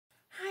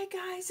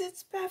guys,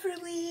 it's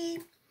Beverly.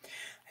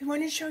 I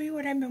want to show you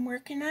what I've been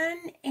working on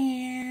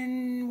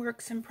and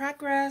works in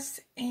progress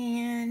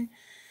and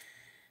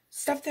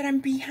stuff that I'm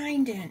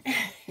behind in.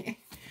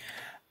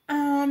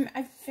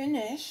 I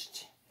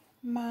finished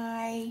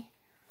my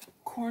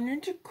corner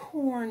to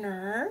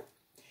corner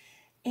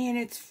and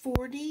it's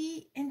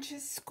 40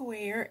 inches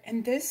square,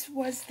 and this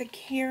was the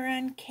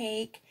Caron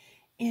cake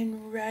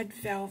in red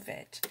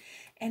velvet,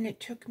 and it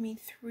took me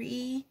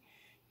 3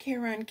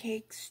 Caron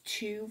cakes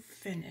to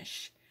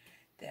finish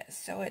this.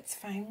 So it's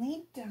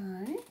finally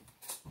done,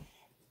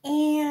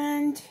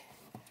 and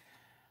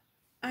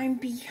I'm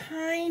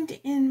behind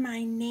in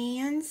my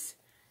Nan's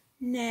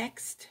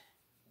next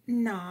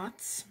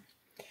knots.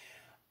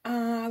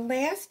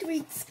 Last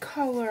week's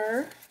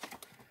color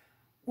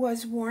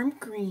was warm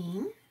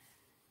green,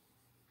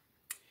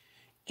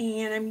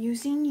 and I'm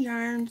using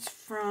yarns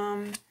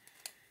from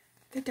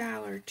the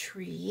Dollar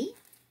Tree.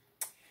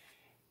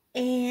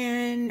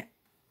 And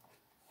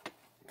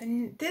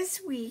then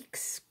this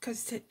week's,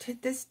 because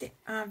this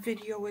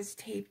video was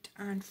taped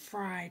on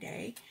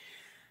Friday,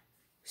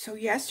 so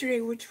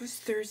yesterday, which was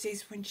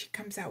Thursday's when she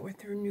comes out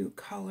with her new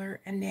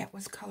color, and that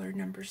was color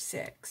number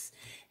 6,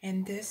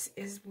 and this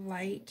is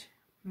light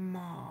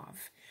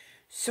mauve.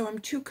 So I'm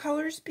 2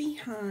 colors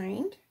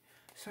behind,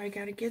 so I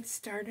got to get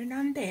started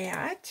on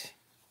that.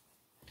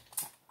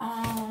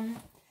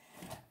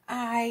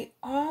 I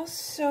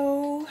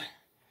also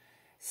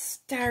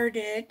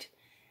started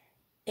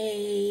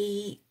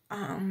a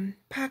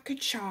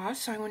pocket shawl,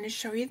 so I want to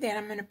show you that.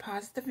 I'm going to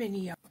pause the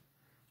video.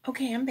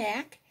 Okay, I'm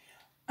back.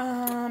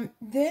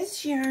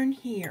 This yarn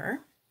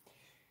here,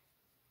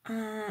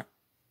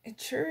 it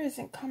sure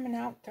isn't coming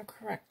out the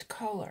correct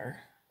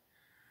color.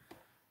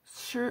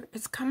 Sure,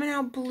 it's coming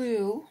out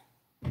blue,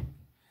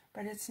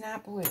 but it's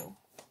not blue.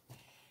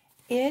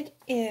 It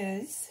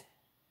is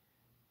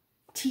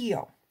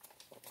teal.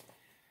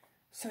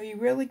 So you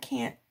really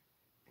can't,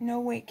 no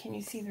way can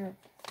you see the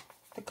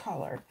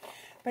color.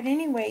 But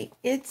anyway,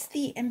 it's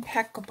the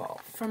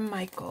Impeccable from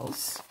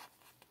Michaels.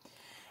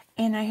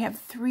 And I have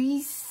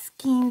 3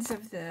 skeins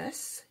of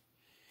this.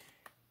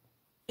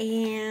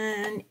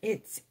 And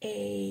it's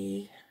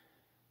a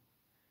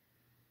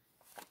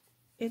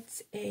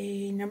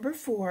number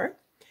 4.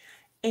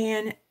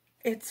 And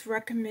it's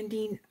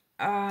recommending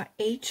a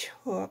H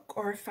hook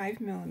or a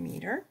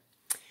 5mm.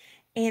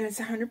 And it's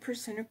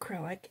 100%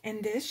 acrylic.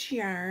 And this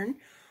yarn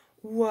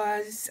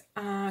was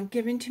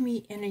given to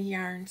me in a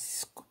yarn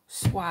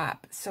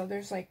swap. So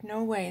there's like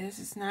no way this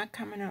is not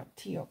coming out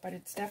teal, but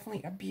it's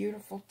definitely a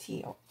beautiful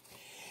teal.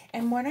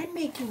 And what I'm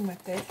making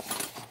with it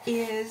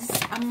is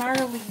a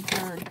Marley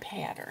yarn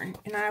pattern,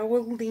 and I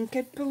will link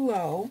it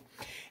below.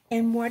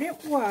 And what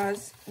it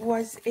was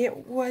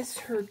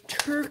her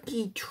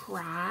Turkey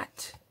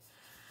Trot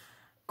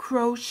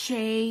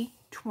Crochet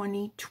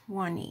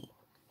 2020.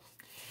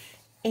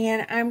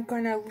 And I'm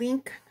going to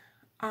link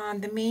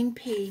on the main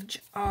page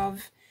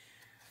of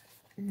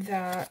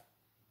the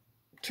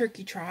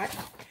Turkey Trot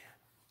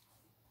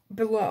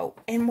below.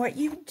 And what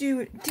you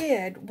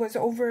did was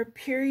over a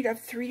period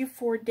of 3 to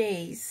 4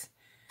 days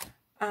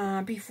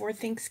before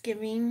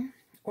Thanksgiving,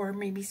 or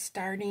maybe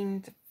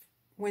starting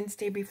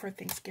Wednesday before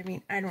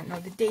Thanksgiving. I don't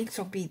know. The dates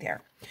will be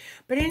there.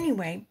 But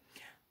anyway,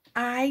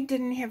 I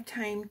didn't have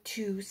time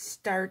to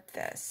start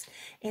this.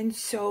 And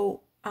so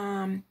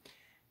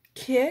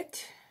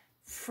Kit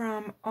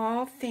from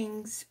All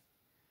Things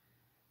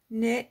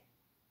Knit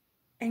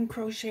and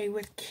Crochet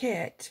with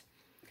Kit,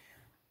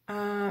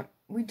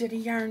 we did a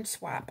yarn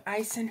swap.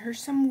 I sent her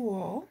some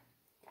wool,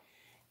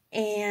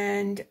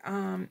 and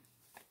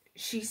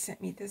she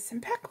sent me this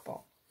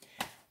Impeccable.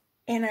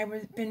 And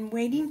I've been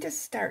waiting to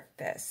start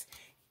this.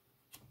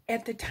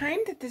 At the time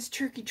that this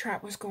Turkey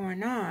Trot was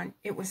going on,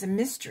 it was a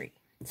mystery.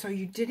 So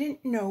you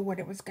didn't know what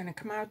it was going to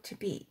come out to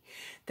be.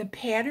 The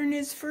pattern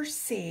is for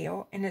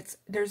sale, and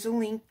there's a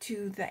link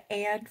to the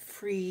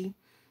ad-free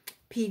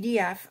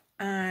PDF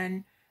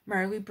on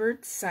Marley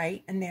Bird's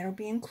site, and that'll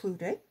be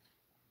included.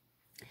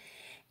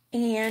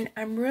 And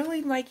I'm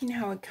really liking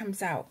how it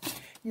comes out.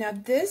 Now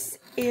this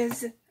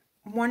is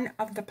one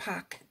of the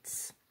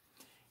pockets,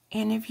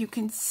 and if you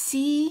can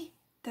see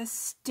the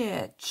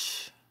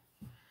stitch,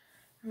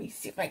 let me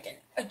see if I can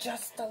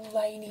adjust the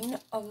lighting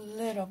a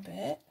little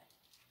bit.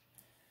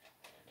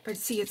 But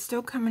see, it's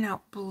still coming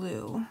out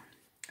blue.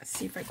 Let's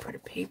see if I put a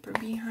paper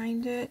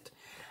behind it.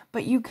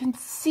 But you can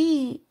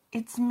see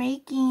it's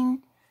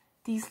making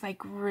these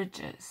like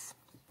ridges.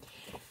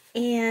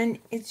 And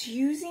it's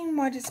using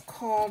what is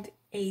called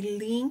a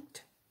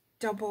linked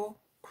double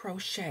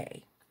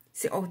crochet.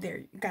 See, oh, there,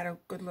 you got a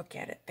good look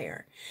at it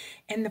there.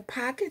 And the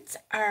pockets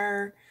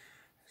are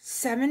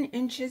 7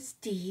 inches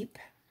deep,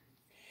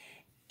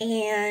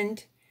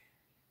 and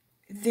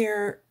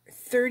they're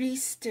 30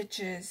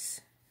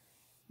 stitches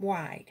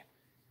wide.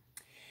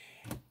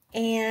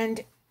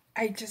 And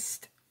I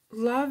just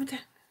loved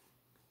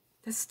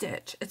the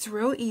stitch. It's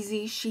real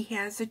easy. She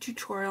has a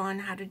tutorial on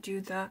how to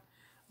do the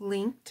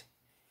linked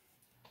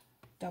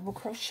double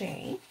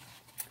crochet.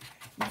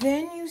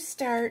 Then you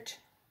start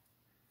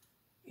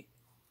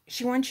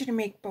she wants you to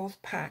make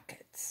both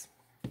pockets.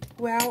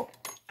 Well,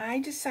 I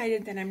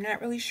decided that I'm not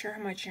really sure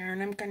how much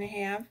yarn I'm going to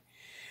have,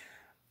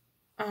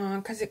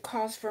 because it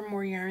calls for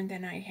more yarn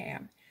than I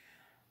have.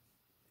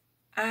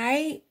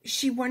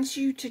 She wants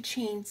you to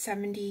chain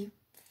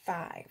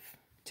 75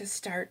 to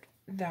start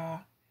the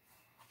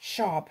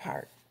shawl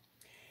part.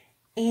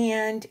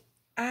 And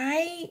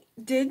I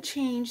did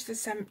chain the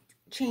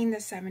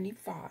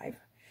 75,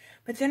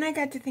 but then I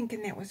got to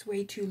thinking that was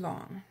way too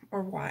long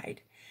or wide.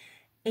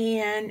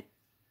 And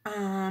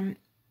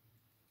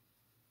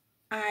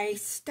I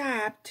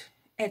stopped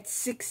at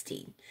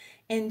 60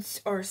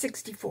 or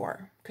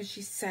 64, because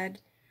she said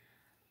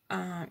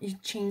you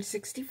chain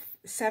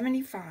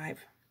 75,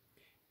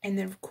 and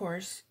then of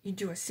course you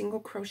do a single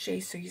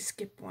crochet, so you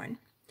skip one.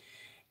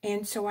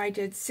 And so I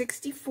did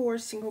 64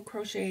 single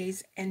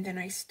crochets, and then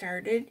I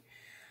started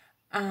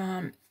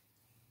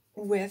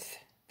with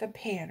the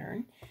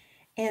pattern.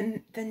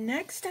 And the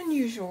next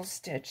unusual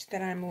stitch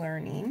that I'm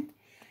learning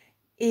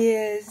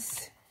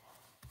is,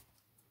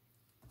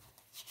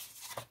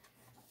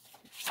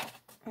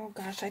 oh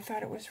gosh, I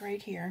thought it was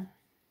right here.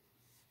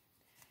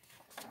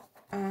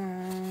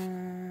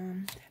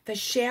 The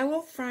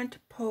shallow front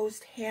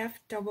post half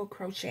double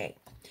crochet.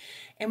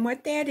 And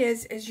what that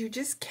is you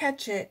just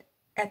catch it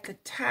at the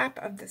top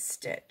of the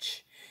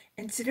stitch.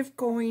 Instead of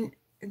going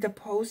the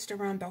post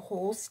around the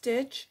whole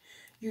stitch,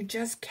 you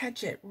just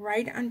catch it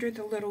right under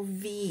the little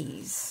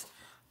V's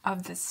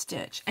of the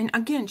stitch. And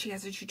again, she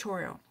has a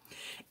tutorial.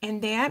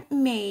 And that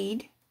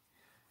made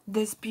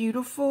this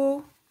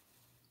beautiful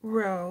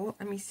row.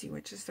 Let me see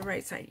which is the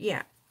right side.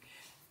 Yeah.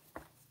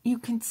 You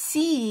can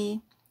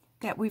see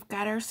that we've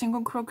got our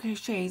single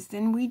crochets.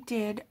 Then we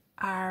did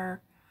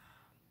our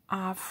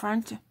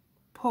front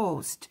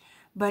post,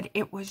 but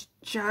it was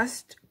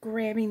just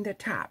grabbing the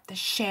top, the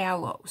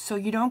shallow. So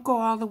you don't go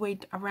all the way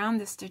around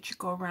the stitch, you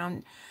go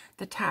around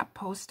the top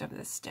post of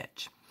the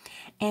stitch.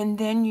 And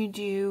then you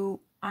do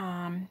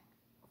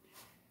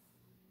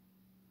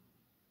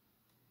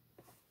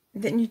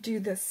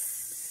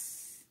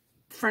this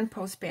front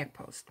post, back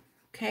post.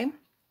 Okay,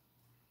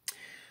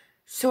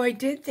 so I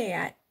did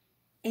that,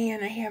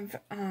 and I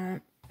have I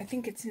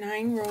think it's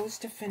 9 rows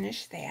to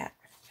finish that.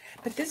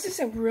 But this is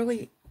a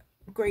really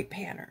great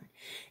pattern,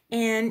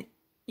 and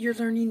you're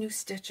learning new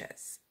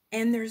stitches,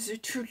 and there's a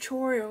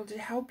tutorial to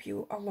help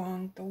you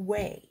along the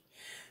way.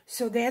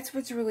 So that's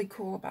what's really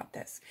cool about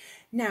this.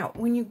 Now,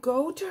 when you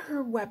go to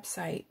her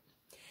website,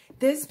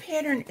 this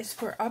pattern is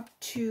for up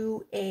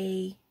to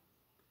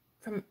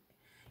from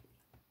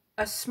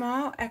a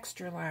small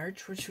extra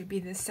large, which would be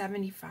the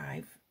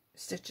 75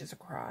 stitches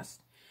across,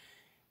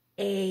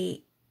 and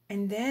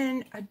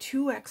then a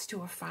 2x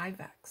to a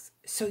 5x.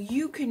 So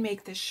you can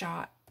make this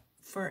shawl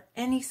for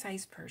any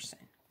size person.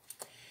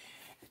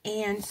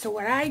 And so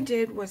what I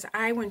did was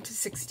I went to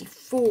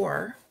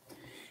 64,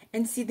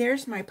 and see,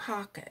 there's my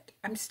pocket.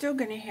 I'm still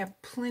going to have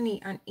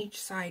plenty on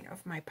each side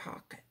of my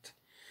pocket.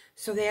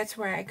 So that's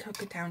why I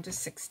took it down to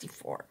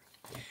 64.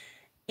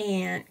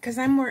 And because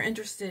I'm more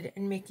interested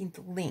in making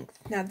the length.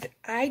 Now,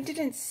 I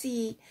didn't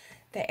see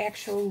the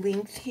actual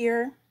length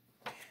here,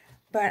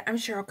 but I'm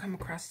sure I'll come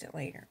across it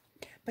later.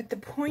 But the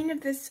point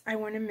of this, I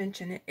want to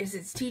mention it, is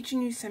it's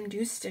teaching you some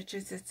new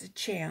stitches. It's a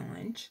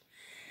challenge.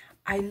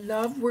 I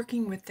love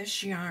working with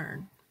this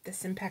yarn,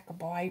 this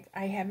Impeccable.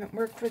 I haven't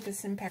worked with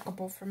this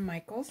Impeccable from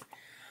Michaels.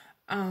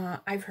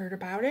 I've heard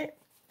about it,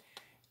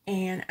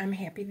 and I'm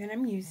happy that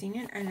I'm using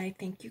it, and I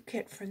thank you,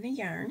 Kit, for the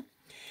yarn.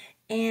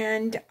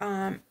 And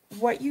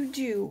what you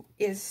do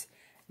is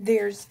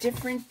there's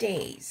different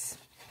days.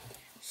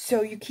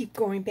 So you keep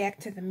going back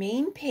to the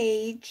main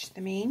page,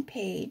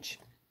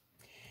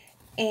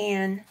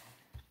 and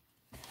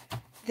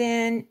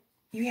then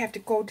you have to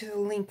go to the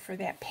link for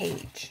that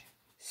page.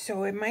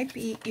 So it might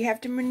be, you have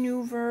to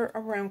maneuver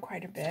around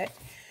quite a bit.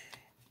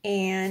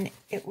 And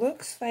it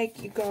looks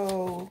like you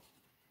go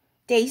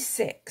day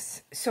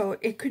 6. So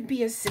it could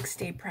be a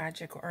 6-day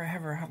project, or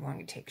however how long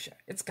it takes you.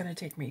 It's going to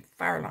take me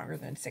far longer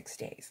than 6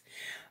 days.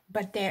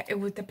 But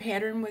the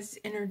pattern was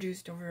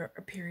introduced over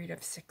a period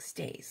of 6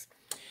 days.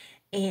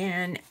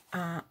 And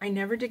I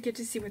never did get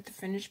to see what the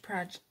finished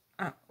project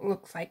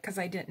looks like, because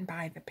I didn't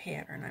buy the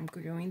pattern. I'm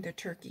doing the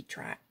turkey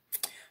trot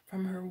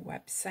from her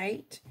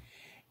website.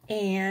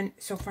 And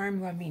so far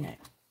I'm loving it.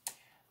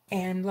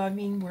 And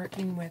loving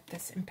working with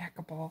this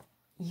Impeccable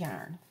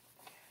yarn.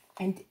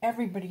 And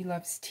everybody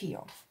loves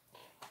teal.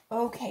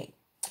 Okay.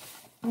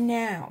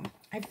 Now,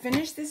 I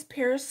finished this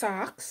pair of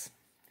socks.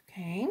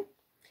 Okay.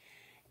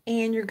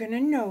 And you're going to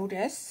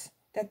notice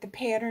that the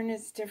pattern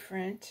is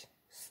different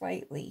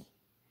slightly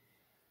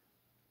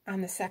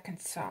on the second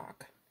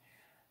sock.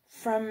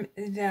 From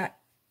the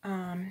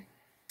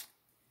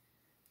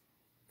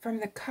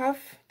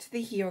cuff to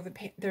the heel,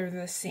 they're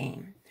the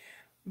same.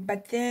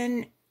 But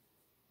then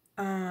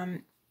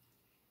I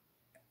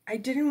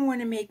didn't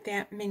want to make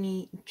that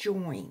many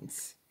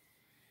joins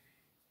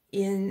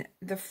in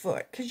the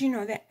foot, because you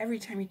know that every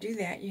time you do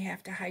that, you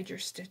have to hide your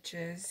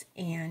stitches,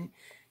 and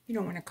you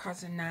don't want to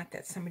cause a knot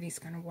that somebody's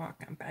going to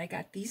walk on. But I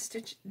got these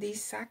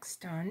socks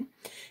done.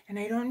 And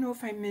I don't know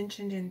if I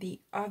mentioned in the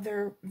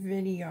other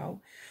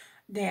video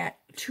that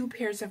 2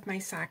 pairs of my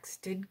socks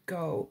did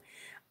go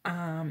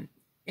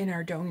in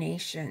our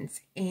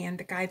donations. And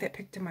the guy that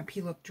picked them up,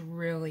 he looked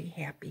really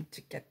happy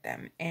to get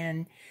them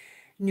and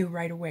knew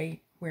right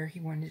away where he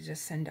wanted to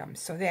send them.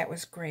 So that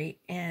was great.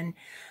 And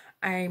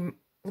I'm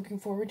looking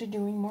forward to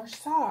doing more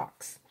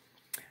socks.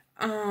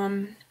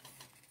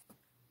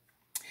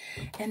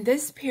 And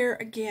this pair,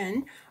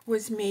 again,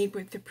 was made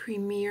with the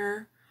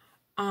Premier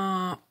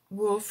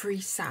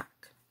wool-free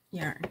sock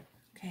yarn,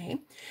 okay?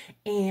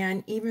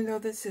 And even though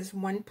this is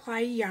 1-ply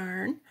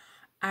yarn,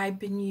 I've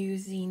been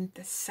using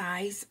the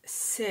size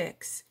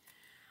 6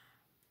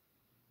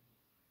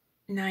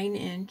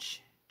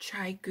 9-inch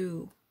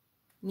Chai-Gu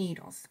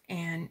needles.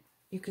 And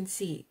you can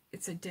see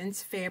it's a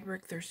dense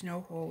fabric, there's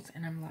no holes,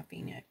 and I'm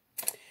loving it.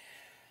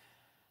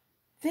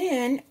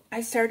 Then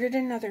I started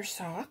another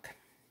sock,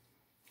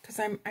 because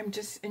I'm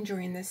just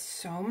enjoying this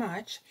so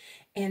much.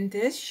 And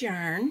this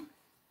yarn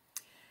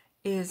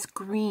is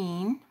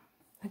green.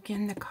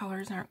 Again, the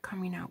colors aren't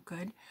coming out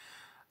good.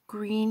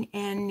 Green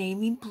and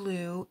navy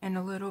blue and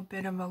a little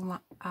bit of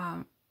a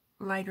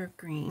lighter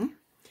green.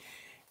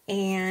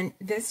 And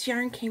this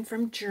yarn came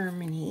from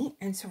Germany.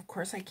 And so, of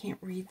course, I can't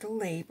read the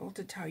label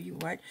to tell you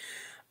what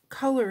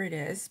color it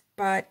is.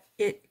 But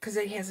because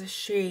it has a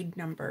shade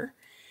number.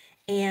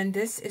 And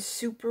this is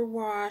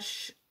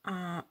superwash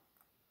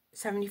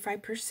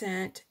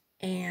 75%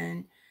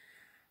 and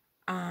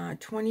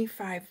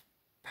 25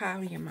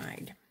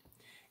 polyamide.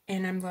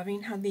 And I'm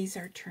loving how these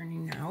are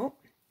turning out.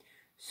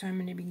 So I'm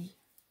going to be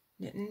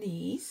knitting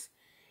these.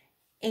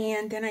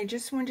 And then I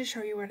just wanted to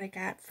show you what I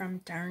got from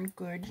Darn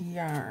Good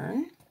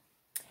Yarn.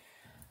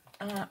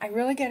 I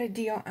really got a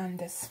deal on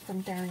this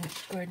from Darn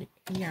Good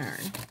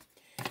Yarn.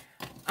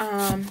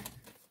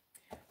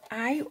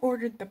 I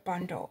ordered the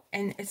bundle,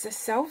 and it's a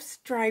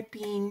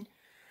self-striping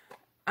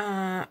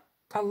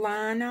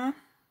Alana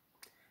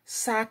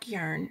sock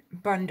yarn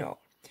bundle,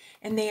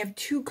 and they have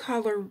 2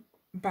 color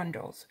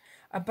bundles,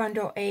 a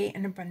bundle A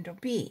and a bundle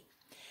B.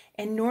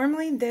 And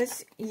normally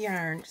this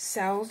yarn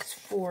sells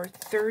for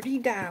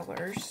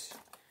 $30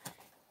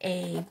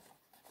 a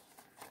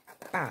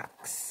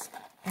box,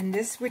 and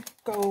this would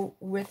go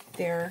with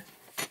their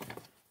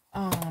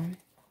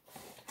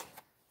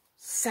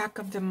sock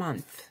of the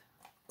month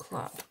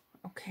club,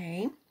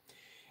 okay?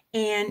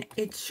 And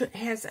it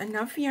has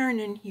enough yarn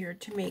in here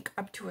to make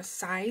up to a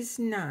size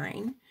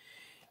 9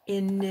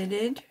 in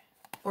knitted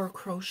or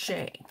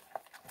crochet.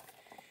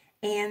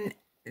 And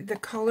the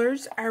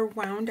colors are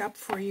wound up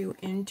for you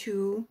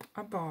into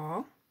a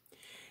ball.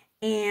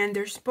 And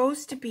they're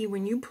supposed to be,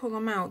 when you pull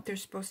them out, they're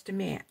supposed to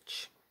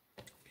match.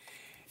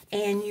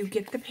 And you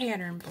get the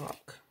pattern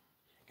book.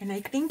 And I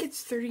think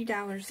it's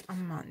 $30 a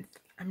month.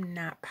 I'm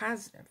not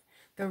positive.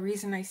 The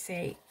reason I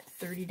say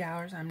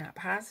 $30, I'm not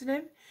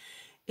positive,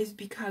 is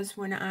because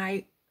when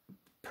I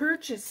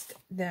purchased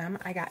them,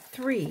 I got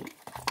 3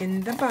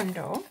 in the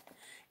bundle,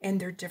 and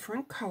they're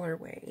different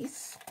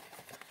colorways.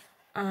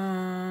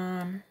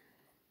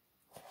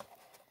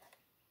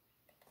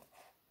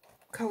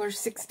 Color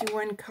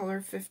 61,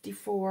 color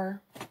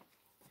 54,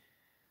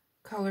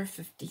 color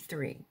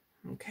 53,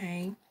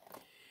 okay?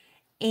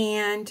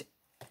 And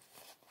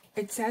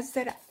it says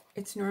that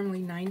it's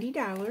normally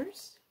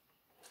 $90,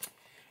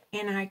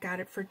 and I got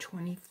it for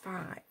 $25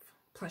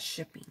 plus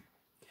shipping.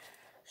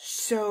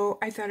 So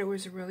I thought it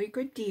was a really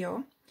good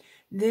deal.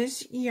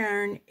 This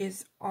yarn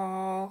is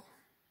all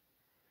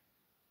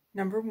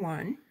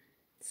 #1,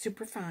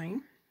 super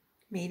fine,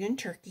 made in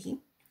Turkey,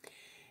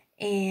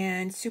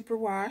 and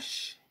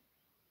superwash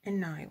and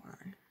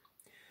nylon.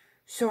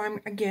 So what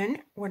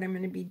I'm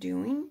going to be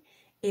doing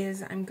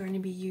is I'm going to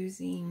be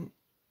using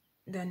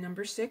the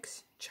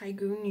 #6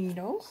 Chai-Gu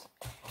needles,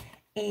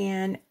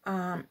 and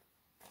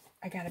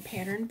I got a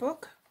pattern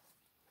book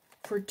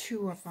for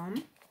 2 of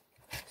them.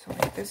 So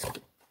like this,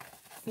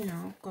 you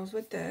know, goes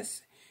with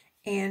this,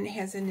 and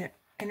has a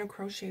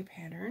crochet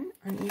pattern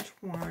on each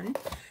one.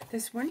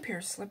 This one pair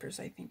of slippers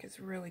I think is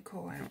really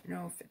cool. I don't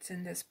know if it's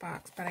in this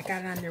box, but I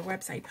got it on their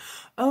website.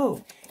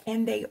 Oh,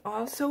 and they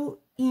also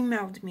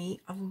emailed me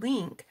a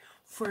link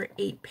for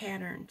 8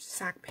 patterns,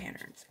 sock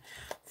patterns,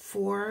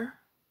 4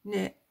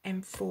 knit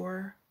and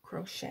 4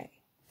 crochet.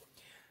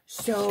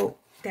 So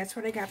that's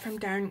what I got from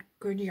Darn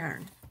Good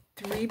Yarn.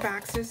 3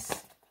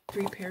 boxes,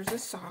 3 pairs of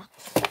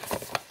socks,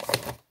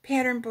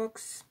 pattern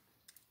books,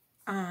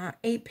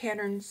 8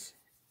 patterns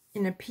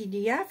in a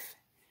PDF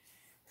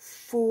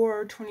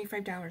for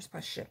 $25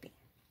 plus shipping.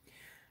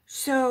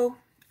 So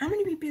I'm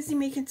going to be busy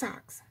making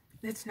socks.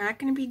 It's not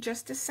going to be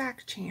just a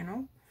sock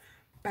channel,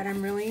 but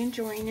I'm really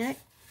enjoying it.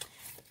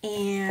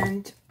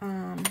 And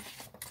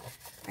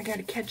I got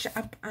to catch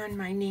up on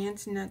my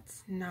Nan's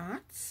Nuts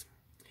Knots.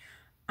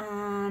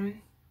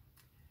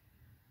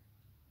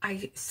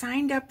 I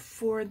signed up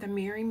for the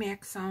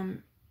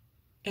MaryMaxim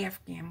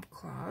Afghan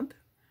Club,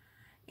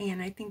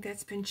 and I think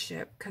that's been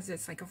shipped because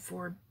it's like a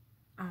 4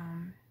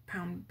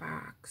 pound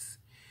box.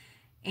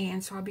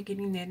 And so I'll be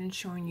getting that and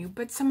showing you.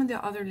 But some of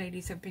the other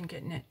ladies have been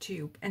getting it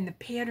too. And the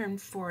pattern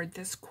for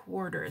this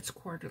quarter, it's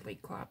Quarterly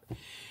Club.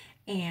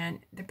 And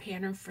the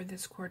pattern for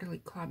this Quarterly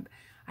Club,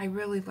 I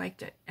really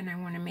liked it and I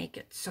want to make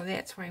it. So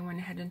that's why I went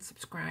ahead and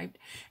subscribed.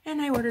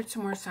 And I ordered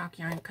some more sock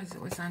yarn because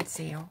it was on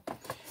sale.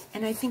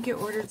 And I think I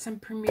ordered some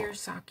Premier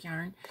sock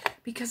yarn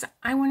because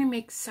I want to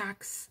make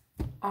socks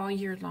all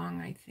year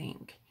long, I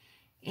think.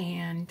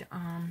 And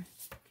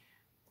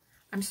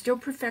I'm still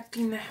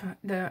perfecting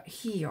the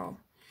heel.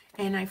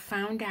 And I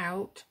found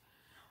out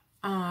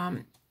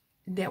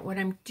that what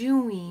I'm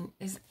doing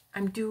is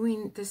I'm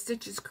doing the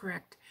stitches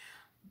correct,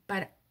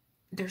 but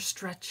they're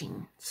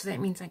stretching. So that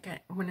means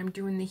when I'm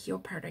doing the heel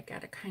part, I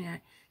got to kind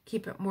of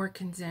keep it more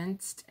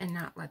condensed and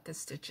not let the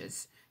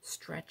stitches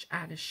stretch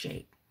out of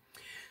shape.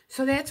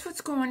 So that's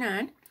what's going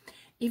on.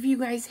 If you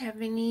guys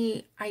have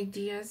any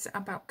ideas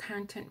about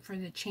content for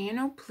the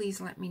channel,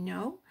 please let me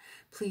know.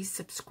 Please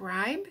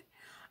subscribe.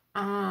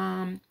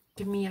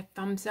 Give me a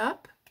thumbs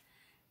up.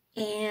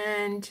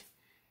 And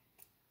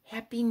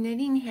happy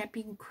knitting,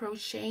 happy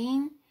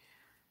crocheting.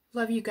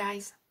 Love you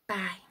guys.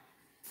 Bye.